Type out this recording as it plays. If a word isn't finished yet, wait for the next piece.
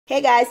Hey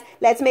guys,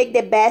 let's make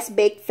the best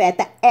baked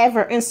feta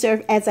ever and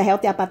serve as a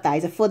healthy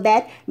appetizer. For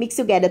that, mix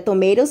together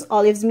tomatoes,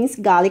 olives,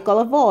 minced garlic,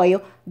 olive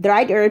oil,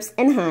 dried herbs,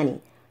 and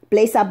honey.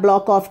 Place a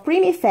block of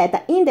creamy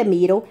feta in the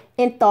middle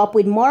and top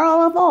with more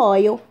olive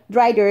oil,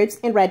 dried herbs,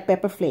 and red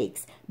pepper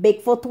flakes.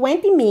 Bake for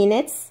 20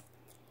 minutes,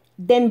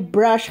 then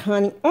brush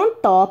honey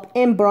on top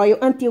and broil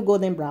until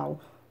golden brown.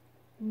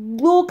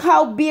 Look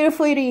how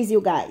beautiful it is, you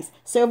guys.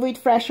 Serve with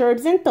fresh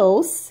herbs and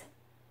toast.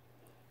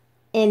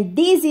 And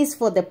this is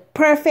for the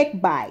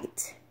perfect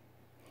bite.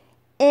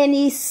 And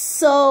it's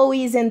so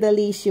easy and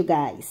delicious, you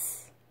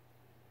guys.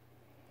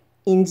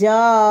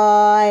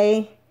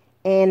 Enjoy.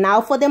 And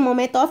now for the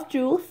moment of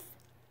truth.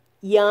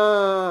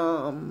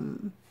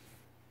 Yum.